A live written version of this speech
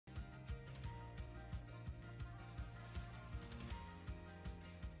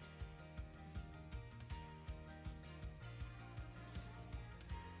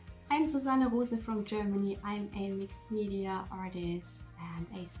I'm Susanne Rose from Germany. I'm a mixed media artist and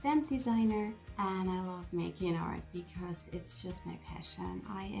a stamp designer, and I love making art because it's just my passion.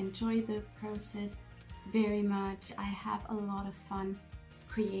 I enjoy the process very much. I have a lot of fun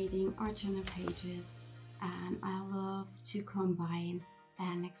creating art journal pages, and I love to combine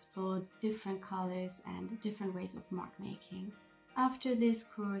and explore different colors and different ways of mark making. After this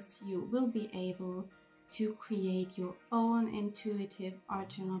course, you will be able to create your own intuitive art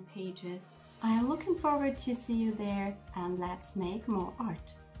journal pages. I am looking forward to see you there, and let's make more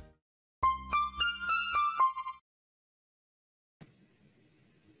art.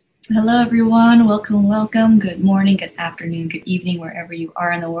 Hello everyone, welcome. Good morning, good afternoon, good evening, wherever you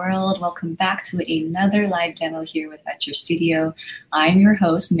are in the world. Welcome back to another live demo here with At Your Studio. I'm your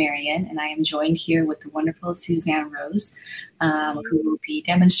host, Marian, and I am joined here with the wonderful Susanne Rose, who will be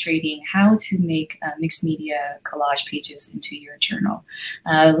demonstrating how to make mixed media collage pages into your journal.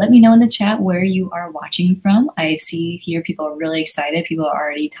 Let me know in the chat where you are watching from. I see here people are really excited. People are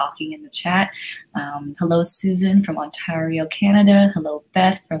already talking in the chat. Hello, Susan from Ontario, Canada. Hello,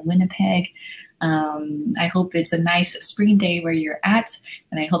 Beth from Winnipeg. I hope it's a nice spring day where you're at,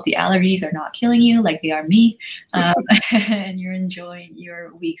 and I hope the allergies are not killing you like they are me, and you're enjoying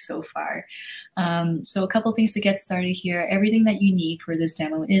your week so far. So a couple things to get started here. Everything that you need for this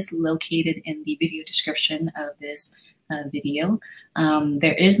demo is located in the video description of this video.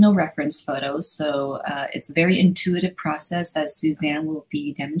 There is no reference photos, so it's a very intuitive process that Susanne will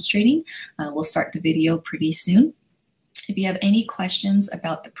be demonstrating. We'll start the video pretty soon. If you have any questions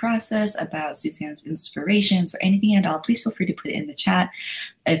about the process, about Susanne's inspirations, or anything at all, please feel free to put it in the chat.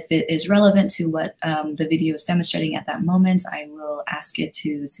 If it is relevant to what the video is demonstrating at that moment, I will ask it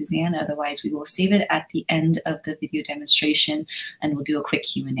to Susanne. Otherwise, we will save it at the end of the video demonstration, and we'll do a quick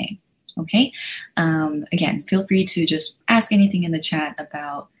Q&A. Okay? Again, feel free to just ask anything in the chat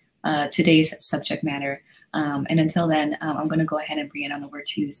about today's subject matter. And until then, I'm going to go ahead and bring it on over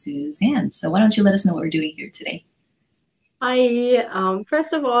to Susanne. So why don't you let us know what we're doing here today? Hi,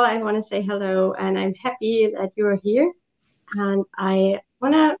 first of all, I want to say hello, and I'm happy that you're here. And I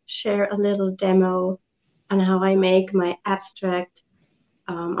want to share a little demo on how I make my abstract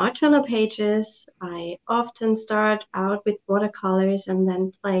art journal pages. I often start out with watercolors and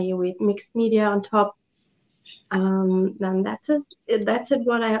then play with mixed media on top. Then that's it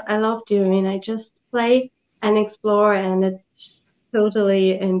what I love doing. I just play and explore, and it's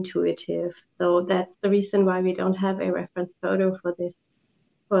totally intuitive. So that's the reason why we don't have a reference photo for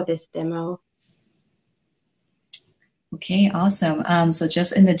this demo. Okay, awesome. So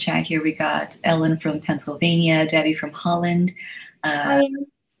just in the chat here, we got Ellen from Pennsylvania, Debbie from Holland,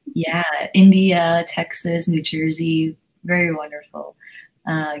 yeah, India, Texas, New Jersey. Very wonderful.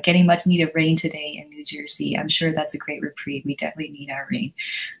 Getting much needed rain today in New Jersey. I'm sure that's a great reprieve. We definitely need our rain.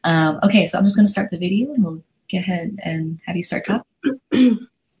 Okay, so I'm just going to start the video, and we'll go ahead and have you start talking.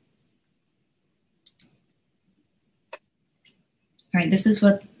 All right, this is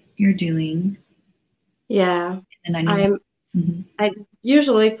what you're doing. Yeah, and I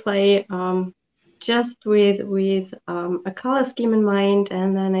usually play just with a color scheme in mind,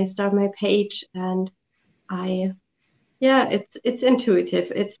 and then I start my page, and it's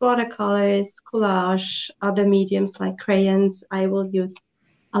intuitive. It's watercolors, collage, other mediums like crayons. I will use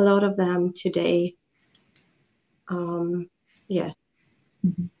a lot of them today. Yes,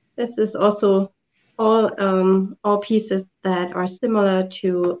 this is also all pieces that are similar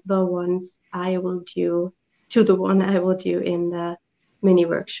to the ones I will do, the one I will do in the mini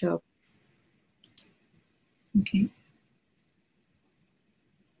workshop. Okay.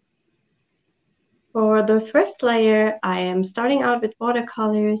 For the first layer, I am starting out with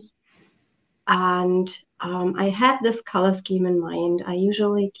watercolors, and I had this color scheme in mind. I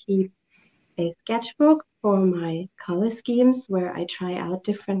usually keep a sketchbook for my color schemes where I try out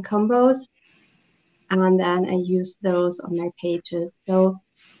different combos, and then I use those on my pages. So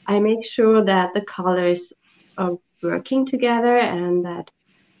I make sure that the colors are working together and that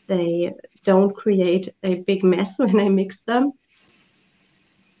they don't create a big mess when I mix them.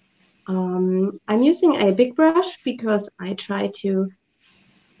 I'm using a big brush because I try to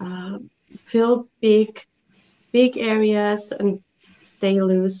fill big areas and stay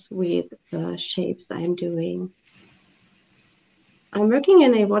loose with the shapes I'm doing. I'm working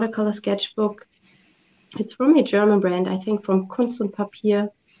in a watercolor sketchbook. It's from a German brand, I think from Kunst und Papier.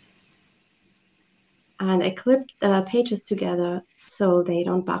 And I clipped the pages together so they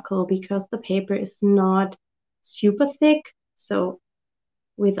don't buckle because the paper is not super thick. So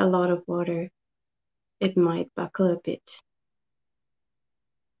with a lot of water, it might buckle a bit.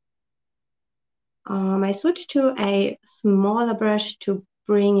 I switched to a smaller brush to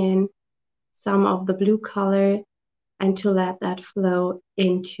bring in some of the blue color and to let that flow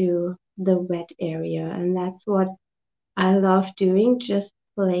into the wet area. And that's what I love doing, just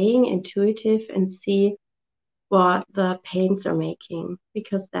playing intuitive and see what the paints are making,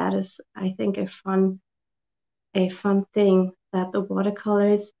 because that is, I think, a fun thing that the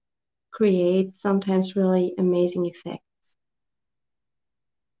watercolors create sometimes really amazing effects.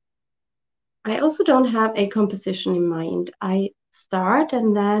 I also don't have a composition in mind. I start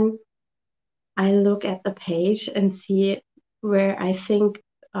and then I look at the page and see where I think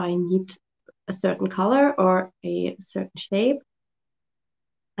I need a certain color or a certain shape.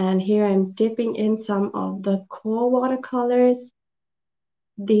 And here I'm dipping in some of the core watercolors.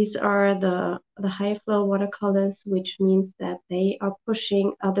 These are the high flow watercolors, which means that they are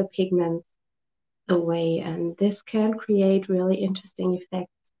pushing other pigments away, and this can create really interesting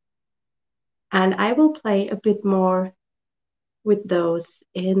effects. And I will play a bit more with those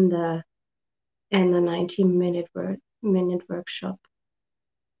in the 90-minute workshop.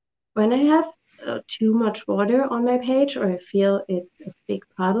 When I have too much water on my page, or I feel it's a big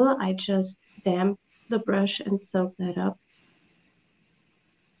puddle, I just damp the brush and soak that up.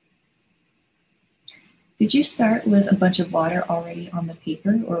 Did you start with a bunch of water already on the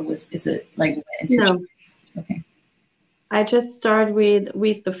paper, or is it like wet into No. Okay. I just start with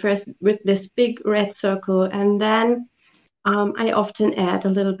this big red circle, and then I often add a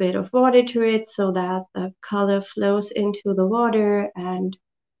little bit of water to it so that the color flows into the water. And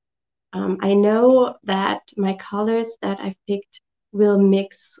I know that my colors that I picked will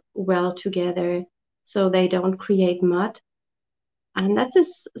mix well together so they don't create mud. And that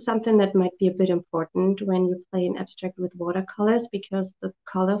is something that might be a bit important when you play in abstract with watercolors, because the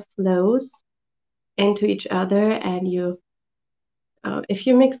color flows into each other, and if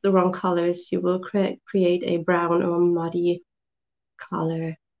you mix the wrong colors, you will create a brown or muddy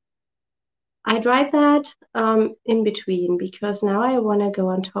color. I dried that in between, because now I want to go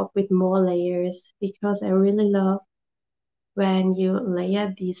on top with more layers, because I really love when you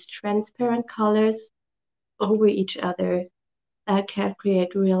layer these transparent colors over each other. That can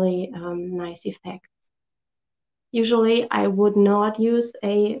create really nice effects. Usually I would not use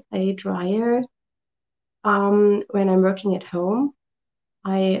a dryer when I'm working at home.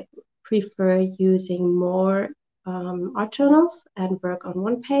 I prefer using more art journals and work on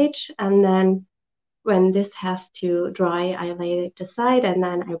one page, and then when this has to dry, I lay it aside and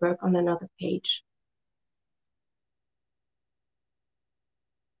then I work on another page.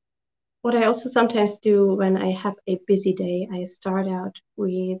 What I also sometimes do when I have a busy day, I start out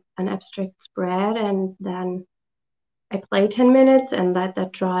with an abstract spread and then I play 10 minutes and let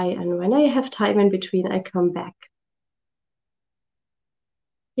that dry. And when I have time in between, I come back.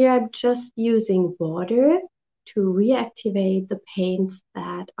 Here I'm just using water to reactivate the paints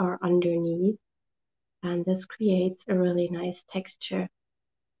that are underneath. And this creates a really nice texture.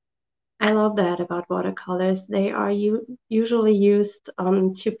 I love that about watercolors. They are usually used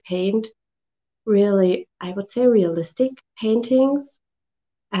to paint really, I would say, realistic paintings.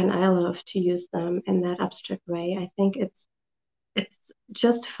 And I love to use them in that abstract way. I think it's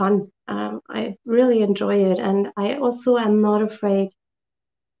just fun. I really enjoy it. And I also am not afraid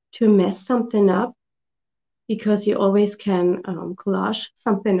to mess something up, because you always can collage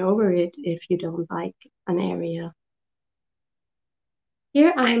something over it if you don't like an area.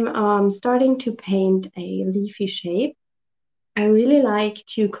 Here I'm starting to paint a leafy shape. I really like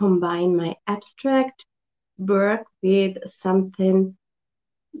to combine my abstract work with something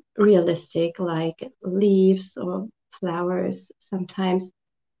realistic, like leaves or flowers. Sometimes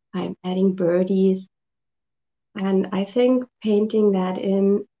I'm adding birdies. And I think painting that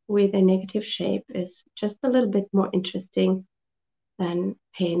in with a negative shape is just a little bit more interesting than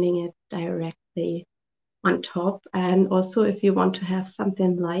painting it directly on top. And also, if you want to have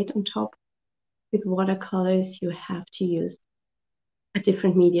something light on top with watercolors, you have to use a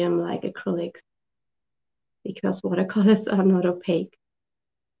different medium like acrylics, because watercolors are not opaque.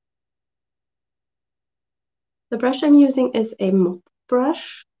 The brush I'm using is a mop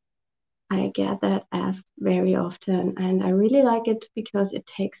brush. I get that asked very often, and I really like it because it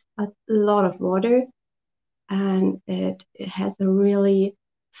takes a lot of water and it has a really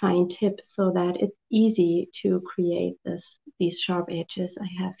fine tip so that it's easy to create these sharp edges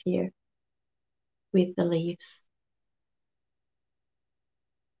I have here with the leaves.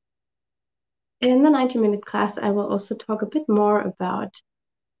 In the 90-minute class, I will also talk a bit more about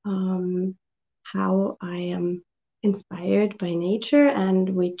how I am inspired by nature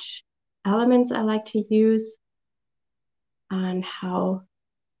and which elements I like to use, and how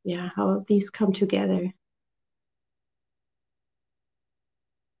these come together.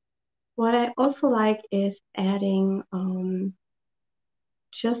 What I also like is adding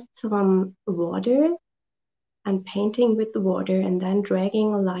just some water and painting with the water and then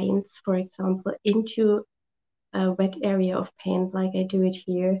dragging lines, for example, into a wet area of paint like I do it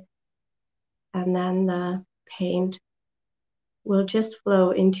here. And then the paint will just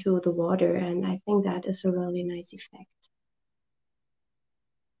flow into the water, and I think that is a really nice effect.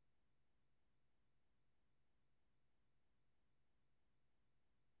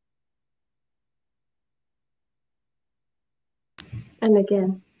 And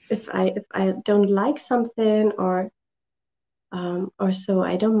again, if I don't like something or so,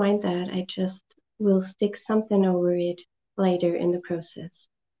 I don't mind that. I just will stick something over it later in the process.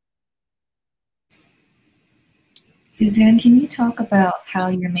 Suzanne, can you talk about how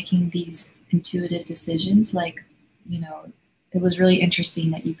you're making these intuitive decisions? Like, you know, it was really interesting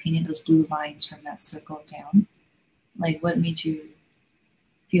that you painted those blue lines from that circle down. Like, what made you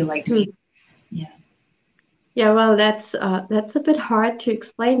feel like doing? Yeah. Yeah, well, that's a bit hard to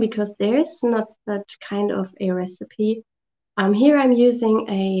explain because there's not such kind of a recipe. Here I'm using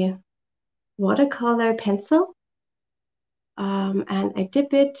a watercolor pencil, and I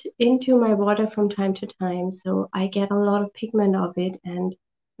dip it into my water from time to time, so I get a lot of pigment of it and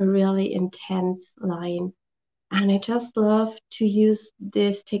a really intense line. And I just love to use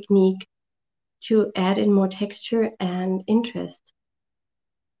this technique to add in more texture and interest.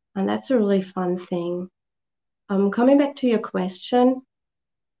 And that's a really fun thing. Coming back to your question,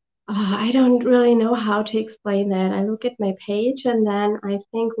 I don't really know how to explain that. I look at my page and then I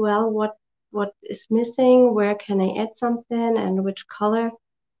think, well, what is missing? Where can I add something? And which color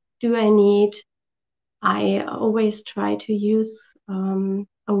do I need? I always try to use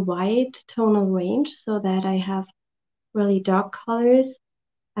a wide tonal range so that I have really dark colors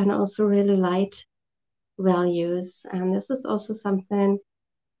and also really light values. And this is also something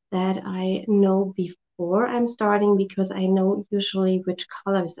that I know before I'm starting because I know usually which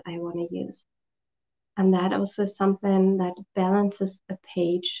colors I want to use. And that also is something that balances a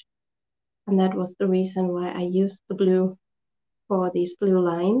page. And that was the reason why I used the blue for these blue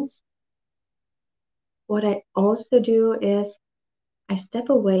lines. What I also do is I step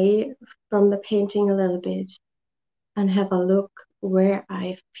away from the painting a little bit and have a look where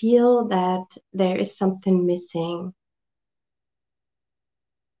I feel that there is something missing.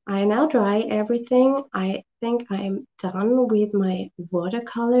 I now dry everything. I think I'm done with my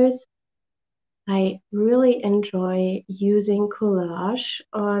watercolors. I really enjoy using collage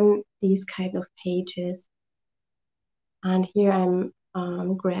on these kind of pages. And here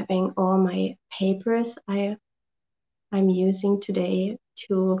I'm grabbing all my papers I'm using today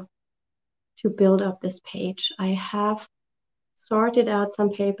to build up this page. I have sorted out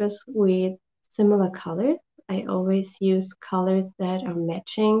some papers with similar colors. I always use colors that are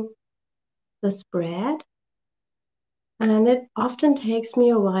matching the spread. And it often takes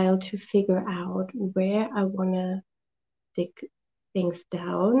me a while to figure out where I want to stick things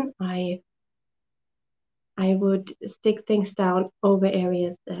down. I would stick things down over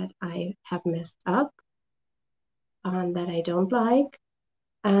areas that I have messed up and that I don't like.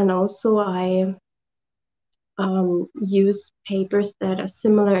 And also I use papers that are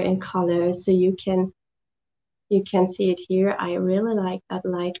similar in color. So you can see it here. I really like that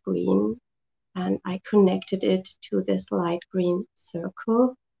light green, and I connected it to this light green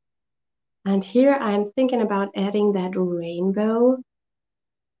circle. And here I'm thinking about adding that rainbow.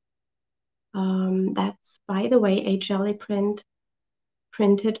 That's, by the way, a jelly print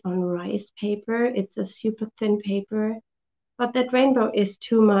printed on rice paper. It's a super thin paper, but that rainbow is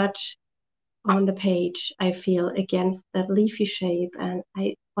too much on the page, I feel, against that leafy shape, and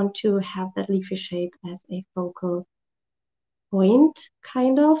I want to have that leafy shape as a focal point,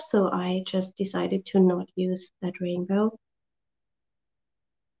 kind of, so I just decided to not use that rainbow.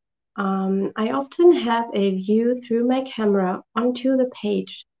 I often have a view through my camera onto the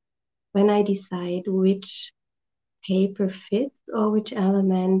page when I decide which paper fits or which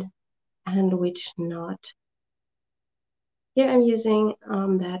element and which not. Here I'm using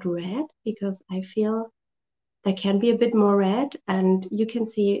that red because I feel there can be a bit more red, and you can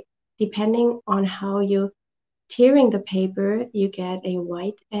see depending on how you tearing the paper, you get a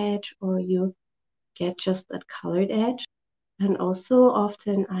white edge or you get just that colored edge. And also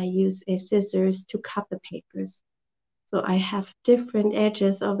often I use a scissors to cut the papers. So I have different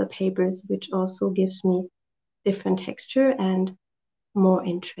edges of the papers, which also gives me different texture and more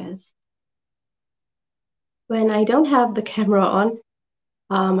interest. When I don't have the camera on,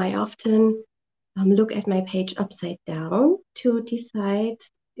 I often look at my page upside down to decide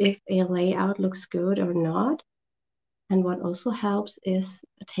if a layout looks good or not. And what also helps is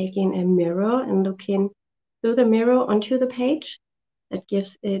taking a mirror and looking through the mirror onto the page. That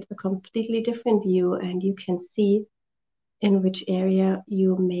gives it a completely different view, and you can see in which area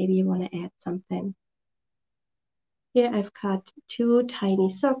you maybe want to add something. Here I've cut 2 tiny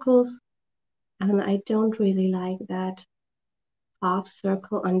circles, and I don't really like that half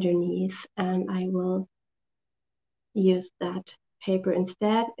circle underneath, and I will use that paper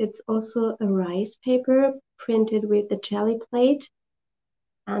instead. It's also a rice paper printed with the jelly plate.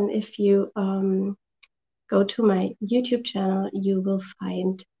 And if you go to my YouTube channel, you will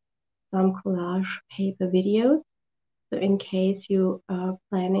find some collage paper videos. So in case you are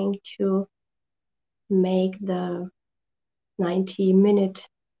planning to make the 90-minute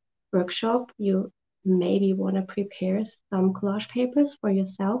workshop, you maybe want to prepare some collage papers for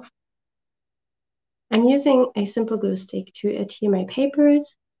yourself. I'm using a simple glue stick to adhere my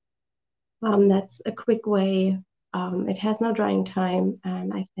papers. That's a quick way. It has no drying time,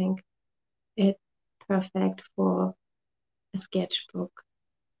 and I think it's perfect for a sketchbook.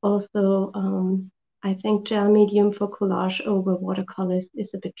 Also, I think gel medium for collage over watercolors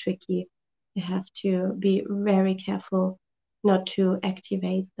is a bit tricky. You have to be very careful not to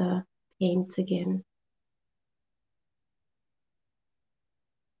activate the paints again.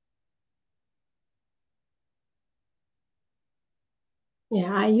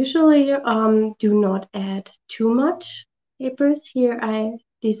 Yeah, I usually do not add too much papers. Here I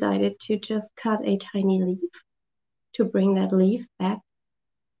decided to just cut a tiny leaf to bring that leaf back.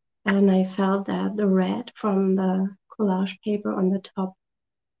 And I felt that the red from the collage paper on the top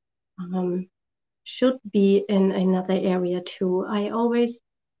should be in another area too. I always,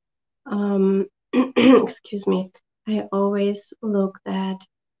 excuse me, I always look that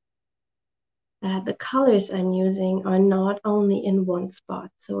the colors I'm using are not only in one spot.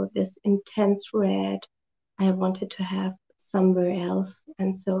 So this intense red, I wanted to have somewhere else.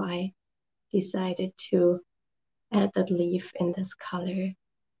 And so I decided to add that leaf in this color.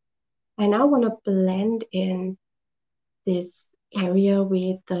 I now want to blend in this area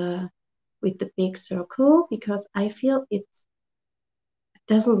with the big circle, because I feel it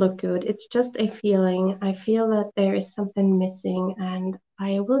doesn't look good. It's just a feeling. I feel that there is something missing, and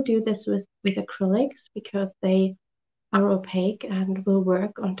I will do this with acrylics because they are opaque and will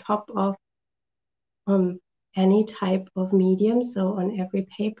work on top of any type of medium, so on every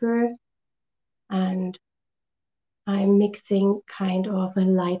paper. And I'm mixing kind of a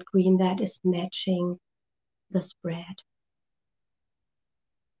light green that is matching the spread.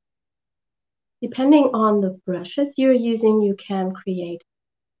 Depending on the brushes you're using, you can create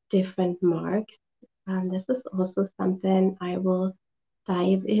different marks. And this is also something I will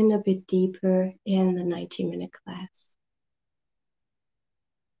dive in a bit deeper in the 90-minute class.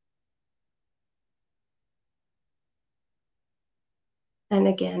 And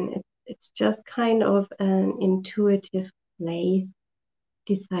again, it's just kind of an intuitive play,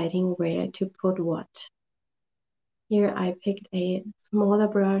 deciding where to put what. Here I picked a smaller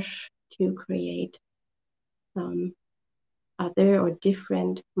brush to create some other or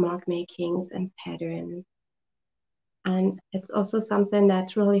different mark makings and patterns. And it's also something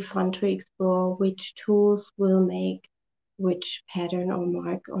that's really fun to explore, which tools will make which pattern or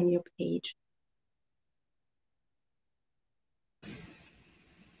mark on your page.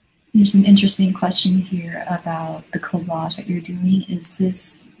 There's an interesting question here about the collage that you're doing. Is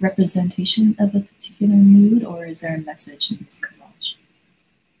this representation of a particular mood, or is there a message in this collage?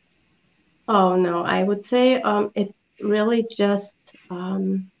 Oh no, I would say it's really just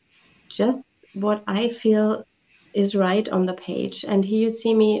what I feel is right on the page. And here you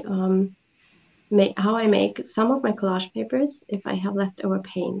see me how I make some of my collage papers. If I have leftover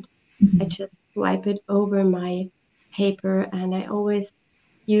paint, I just wipe it over my paper, and I always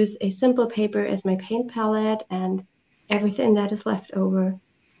use a simple paper as my paint palette, and everything that is left over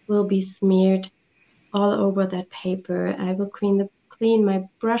will be smeared all over that paper. I will clean my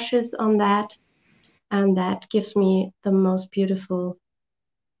brushes on that, and that gives me the most beautiful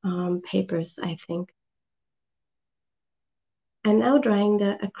papers, I think. I'm now drying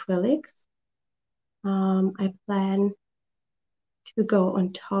the acrylics. I plan to go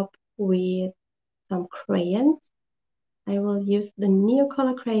on top with some crayons. I will use the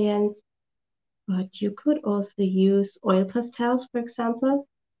Neocolor crayons, but you could also use oil pastels, for example.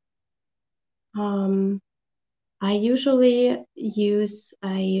 I usually use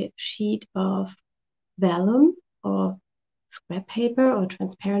a sheet of vellum or scrap paper or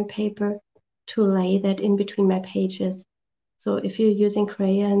transparent paper to lay that in between my pages. So if you're using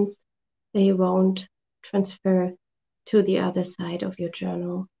crayons, they won't transfer to the other side of your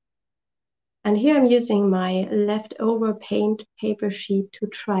journal. And here I'm using my leftover paint paper sheet to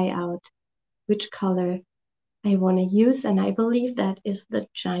try out which color I want to use. And I believe that is the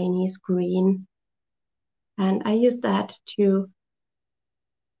Chinese green. And I use that to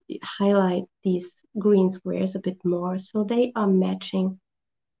highlight these green squares a bit more so they are matching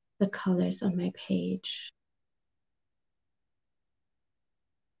the colors on my page.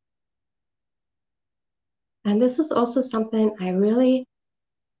 And this is also something I really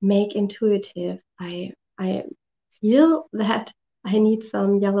make intuitive. I feel that I need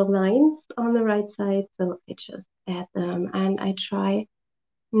some yellow lines on the right side, so I just add them, and I try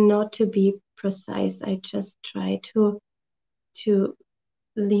not to be precise. I just try to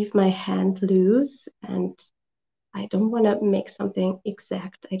leave my hand loose, and I don't want to make something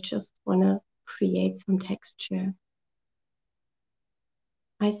exact. I just want to create some texture.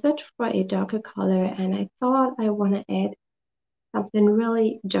 I searched for a darker color, and I thought I want to add something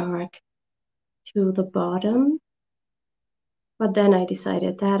really dark to the bottom. But then I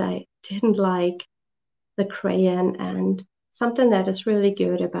decided that I didn't like the crayon, and something that is really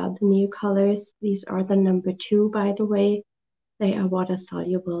good about the new colors, these are the number 2, by the way, they are water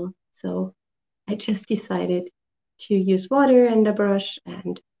soluble. So I just decided to use water and a brush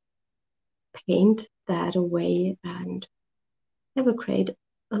and paint that away, and I will create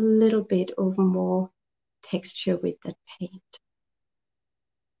a little bit of more texture with that paint.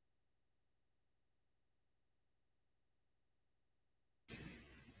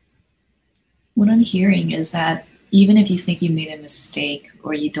 What I'm hearing is that even if you think you made a mistake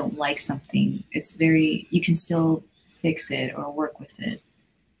or you don't like something, you can still fix it or work with it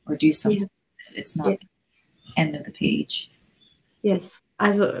or do something. Yeah. It's not the end of the page. Yes.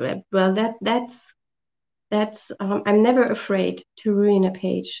 Also, well, that's I'm never afraid to ruin a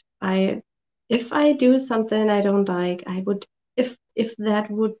page. If I do something I don't like, I would, if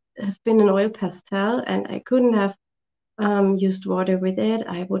that would have been an oil pastel and I couldn't have used water with it,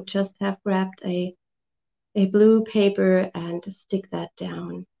 I would just have wrapped a blue paper and stick that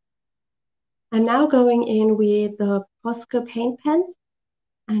down. I'm now going in with the Posca paint pens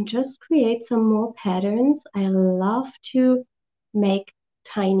and just create some more patterns. I love to make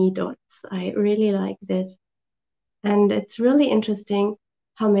tiny dots. I really like this. And it's really interesting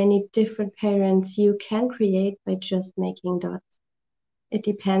how many different patterns you can create by just making dots. It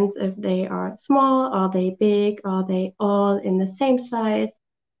depends if they are small, are they big, are they all in the same size?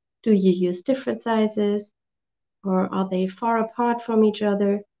 Do you use different sizes? Or are they far apart from each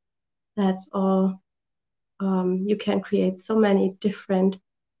other? That's all. You can create so many different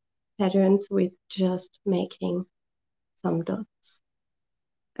patterns with just making some dots.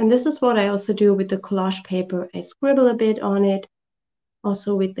 And this is what I also do with the collage paper. I scribble a bit on it,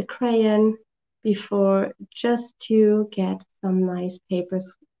 also with the crayon before, just to get some nice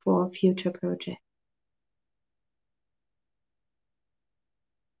papers for future projects.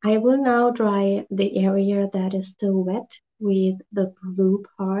 I will now dry the area that is still wet with the blue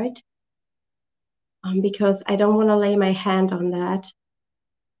part because I don't want to lay my hand on that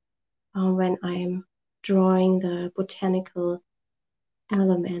when I'm drawing the botanical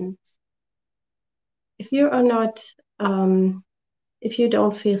elements. If you are not, if you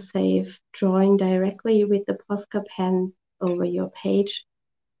don't feel safe drawing directly with the Posca pen over your page,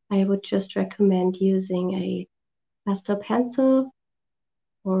 I would just recommend using a pastel pencil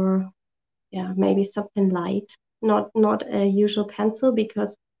or maybe something light, not a usual pencil,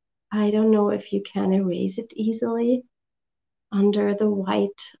 because I don't know if you can erase it easily under the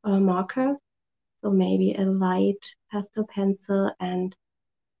white marker. So maybe a light pastel pencil, and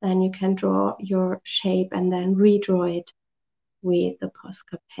then you can draw your shape and then redraw it with the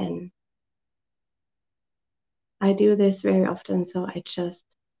Posca pen. I do this very often, so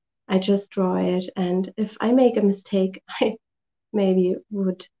I just draw it, and if I make a mistake, I maybe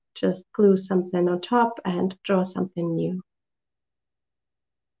would just glue something on top and draw something new.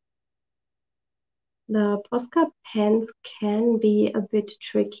 The Posca pens can be a bit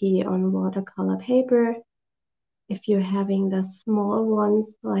tricky on watercolor paper. If you're having the small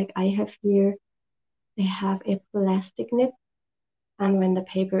ones like I have here, they have a plastic nib, and when the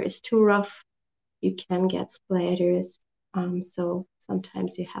paper is too rough, you can get splatters. So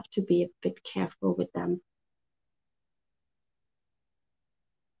sometimes you have to be a bit careful with them.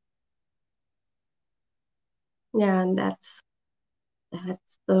 Yeah, and that's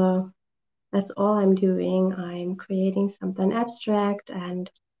all I'm doing. I'm creating something abstract,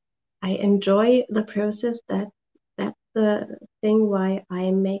 and I enjoy the process. That's the thing why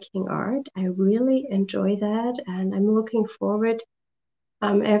I'm making art. I really enjoy that, and I'm looking forward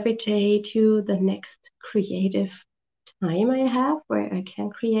every day to the next creative time I have where I can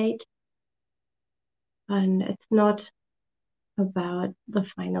create. and it's not about the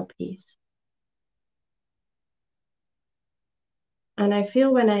final piece. And I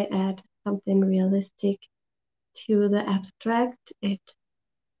feel when I add something realistic to the abstract, it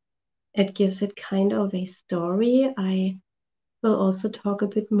gives it kind of a story. I will also talk a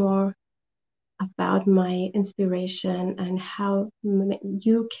bit more about my inspiration and how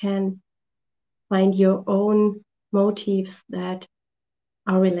you can find your own motifs that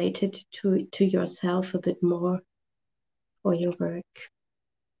are related to yourself a bit more for your work.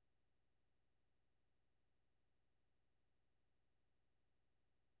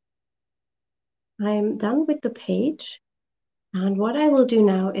 I'm done with the page, and what I will do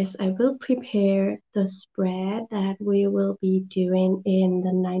now is I will prepare the spread that we will be doing in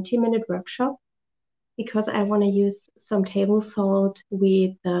the 90-minute workshop, because I want to use some table salt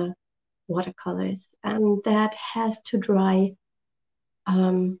with the watercolors, and that has to dry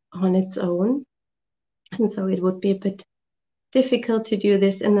on its own, and so it would be a bit difficult to do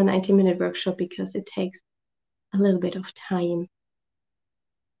this in the 90-minute workshop because it takes a little bit of time.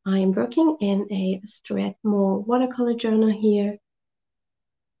 I'm working in a Strathmore watercolor journal here,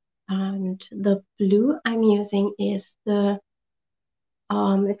 and the blue I'm using is the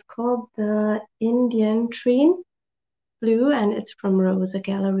it's called the Indian Tree blue, and it's from Rose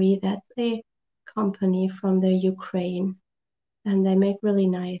Gallery. That's a company from the Ukraine, and they make really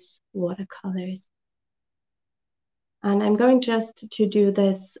nice watercolors. And I'm going just to do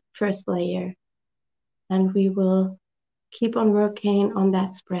this first layer, and we will keep on working on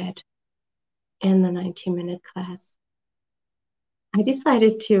that spread in the 90-minute class. I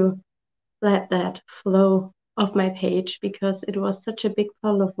decided to let that flow off my page because it was such a big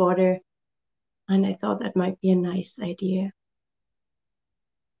puddle of water, and I thought that might be a nice idea.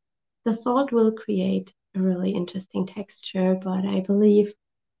 The salt will create a really interesting texture, but I believe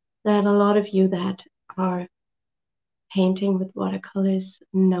that a lot of you that are painting with watercolors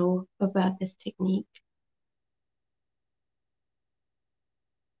know about this technique.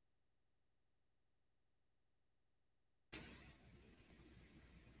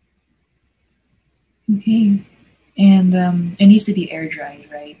 Okay, and it needs to be air dried,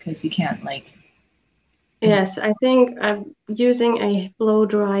 right? Because you can't like. Yes, I think using a blow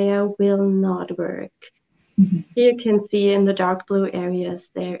dryer will not work. Here you can see in the dark blue areas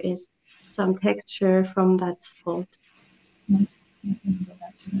there is some texture from that salt. Let me go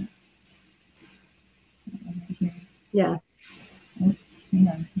back to that. Right here. Yeah. Oh, hang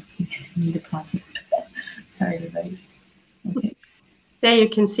on. I need to pause it. Sorry, everybody. Okay. There you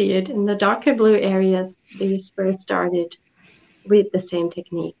can see it. In the darker blue areas, these were started with the same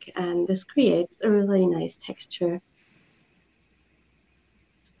technique, and this creates a really nice texture.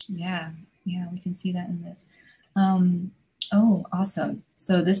 Yeah, we can see that in this. Oh, awesome.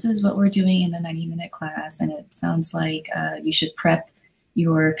 So this is what we're doing in the 90-minute class, and it sounds like you should prep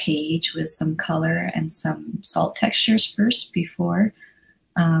your page with some color and some salt textures first before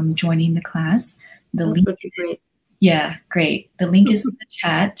joining the class. The link would be great. Yeah, great. The link is in the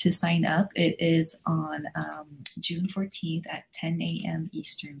chat to sign up. It is on June 14th at 10 a.m.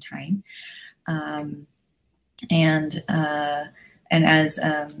 Eastern Time. And as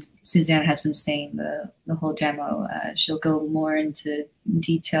Susanne has been saying, the whole demo, she'll go more into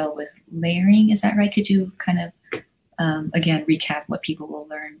detail with layering. Is that right? Could you kind of, again, recap what people will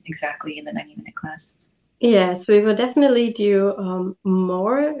learn exactly in the 90-minute class? Yes, we will definitely do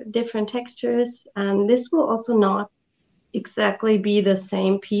more different textures, and this will also not exactly be the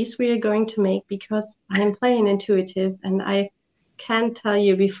same piece we are going to make because I'm playing intuitive and I can't tell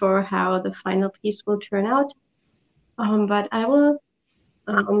you before how the final piece will turn out. But I will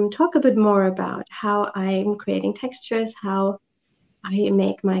talk a bit more about how I'm creating textures, how I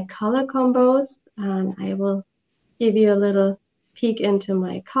make my color combos, and I will give you a little peek into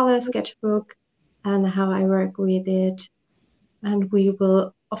my color sketchbook and how I work with it. And we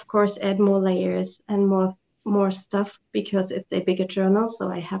will, of course, add more layers and more stuff because it's a bigger journal,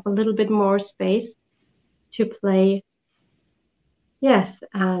 so I have a little bit more space to play. Yes,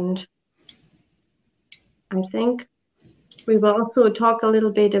 and I think we will also talk a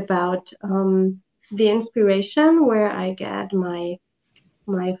little bit about the inspiration, where I get my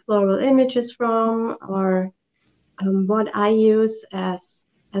floral images from, or what I use as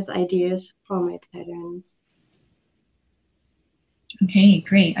ideas for my patterns. Okay,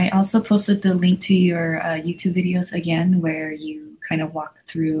 great. I also posted the link to your YouTube videos again, where you kind of walk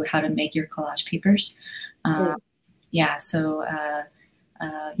through how to make your collage papers. Yeah, so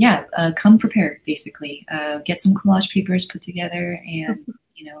come prepared, basically. Get some collage papers put together and,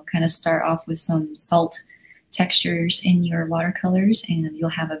 kind of start off with some salt textures in your watercolors, and you'll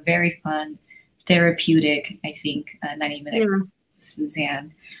have a very fun therapeutic, I think, 90-minute class,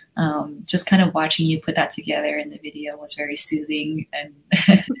 Susanne. Just kind of watching you put that together in the video was very soothing and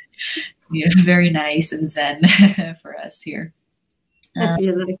very nice and zen for us here. I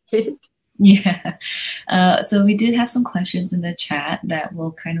feel like it. Yeah. So we did have some questions in the chat that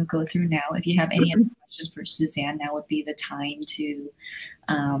we'll kind of go through now. If you have any other questions for Susanne, now would be the time to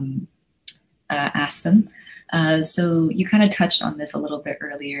ask them. So you kind of touched on this a little bit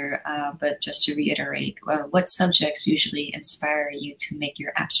earlier, but just to reiterate, what subjects usually inspire you to make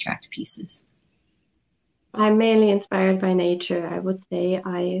your abstract pieces? I'm mainly inspired by nature, I would say.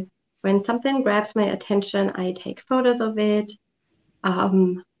 When something grabs my attention, I take photos of it.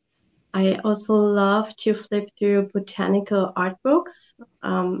 I also love to flip through botanical art books.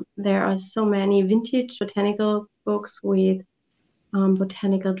 There are so many vintage botanical books with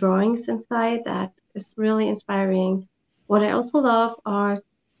botanical drawings inside that is really inspiring. What I also love are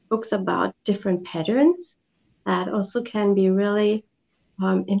books about different patterns that also can be really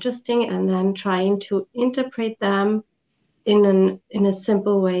interesting, and then trying to interpret them in a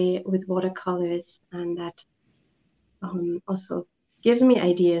simple way with watercolors, and that also gives me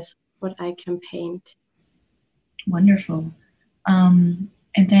ideas what I can paint. Wonderful. And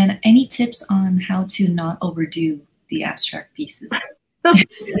then any tips on how to not overdo the abstract pieces?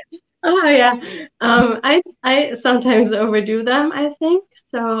 Oh yeah, I sometimes overdo them, I think.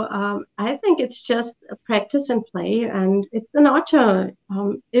 So I think it's just a practice and play, and it's an auto.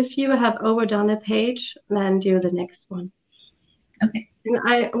 If you have overdone a page, then do the next one. Okay.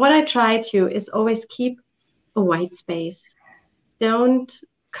 And what I try to is always keep a white space. Don't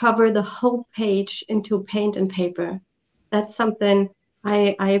cover the whole page into paint and paper. That's something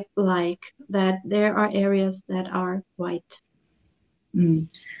I like, that there are areas that are white.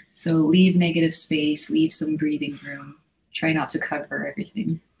 So leave negative space, leave some breathing room. Try not to cover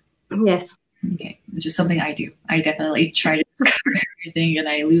everything. Yes. Okay, which is something I do. I definitely try to cover everything and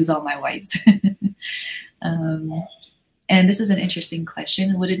I lose all my whites. And this is an interesting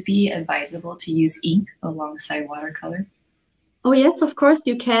question. Would it be advisable to use ink alongside watercolor? Oh yes, of course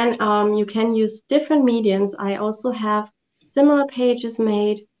you can. You can use different mediums. I also have similar pages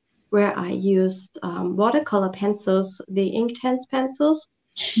made where I used watercolor pencils, the Inktense pencils,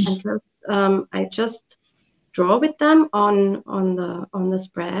 and I just draw with them on the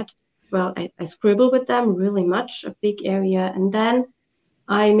spread. Well, I scribble with them really much, a big area, and then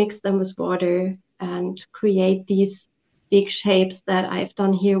I mix them with water and create these big shapes that I've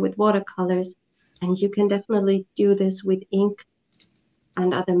done here with watercolors. And you can definitely do this with ink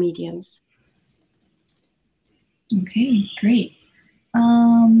and other mediums. Okay, great.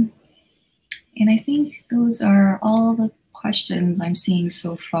 And I think those are all the questions I'm seeing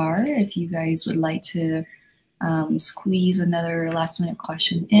so far. If you guys would like to squeeze another last minute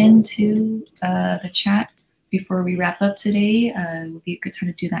question into the chat before we wrap up today, it would be a good time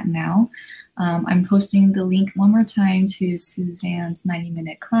to do that now. I'm posting the link one more time to Susanne's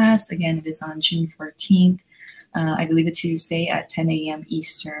 90-minute class. Again, it is on June 14th. I believe a Tuesday at 10 a.m.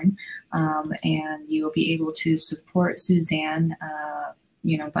 Eastern, and you will be able to support Susanne,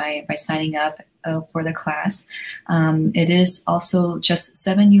 by signing up for the class. It is also just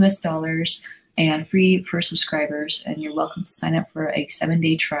 $7 US and free for subscribers, and you're welcome to sign up for a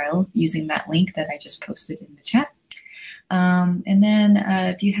 7-day trial using that link that I just posted in the chat. And then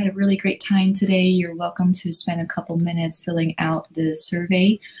if you had a really great time today, you're welcome to spend a couple minutes filling out the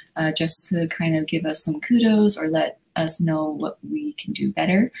survey just to kind of give us some kudos or let us know what we can do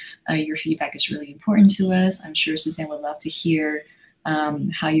better. Your feedback is really important to us. I'm sure Susanne would love to hear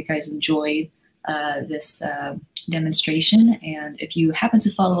how you guys enjoyed this demonstration. And if you happen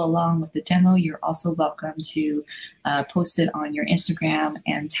to follow along with the demo, you're also welcome to post it on your Instagram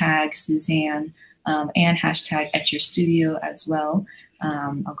and tag Susanne and hashtag @yourstudio as well.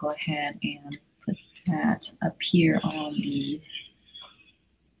 I'll go ahead and put that up here on the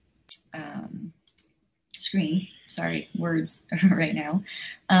screen. Sorry, words right now.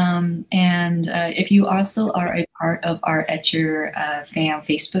 And if you also are a part of our @your fam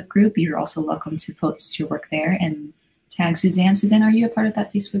Facebook group, you're also welcome to post your work there and tag Susanne. Susanne, are you a part of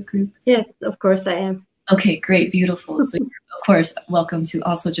that Facebook group? Yes, of course I am. Okay, great, beautiful. So you're, of course, welcome to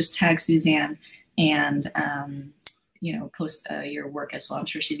also just tag Susanne and post your work as well. I'm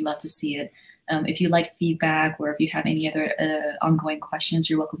sure she'd love to see it. If you like feedback or if you have any other ongoing questions,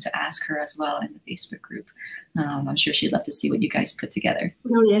 you're welcome to ask her as well in the Facebook group. I'm sure she'd love to see what you guys put together.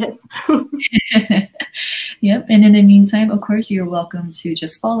 Oh, yes. Yep. And in the meantime, of course, you're welcome to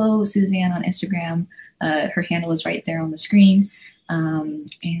just follow Susanne on Instagram. Her handle is right there on the screen.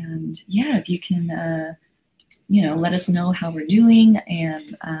 And yeah, if you can, let us know how we're doing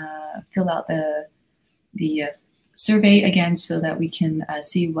and fill out the survey again so that we can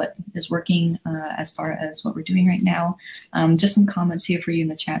see what is working as far as what we're doing right now. Just some comments here for you in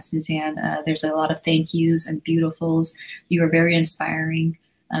the chat, Susanne. There's a lot of thank yous and beautifuls. You are very inspiring.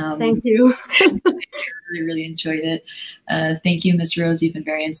 Thank you. Really, really enjoyed it. Thank you, Miss Rose. You've been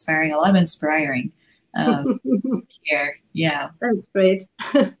very inspiring. A lot of inspiring here. Yeah. That's great.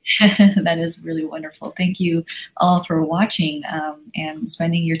 That is really wonderful. Thank you all for watching and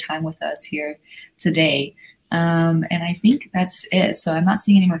spending your time with us here today. And I think that's it. So I'm not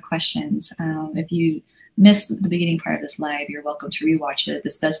seeing any more questions. If you missed the beginning part of this live, you're welcome to rewatch it.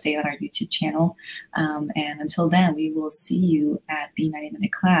 This does stay on our YouTube channel. And until then, we will see you at the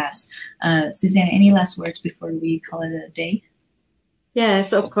 90-minute class. Susanne, any last words before we call it a day?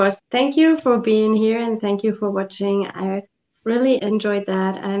 Yes, of course. Thank you for being here and thank you for watching. I really enjoyed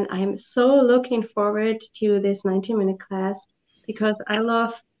that. And I'm so looking forward to this 90-minute class because I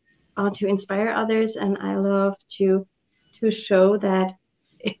love to inspire others, and I love to show that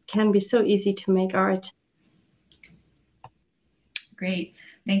it can be so easy to make art. Great.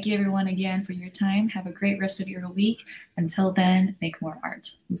 Thank you everyone again for your time. Have a great rest of your week. Until then, make more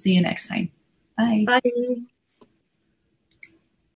art. We'll see you next time. Bye. Bye.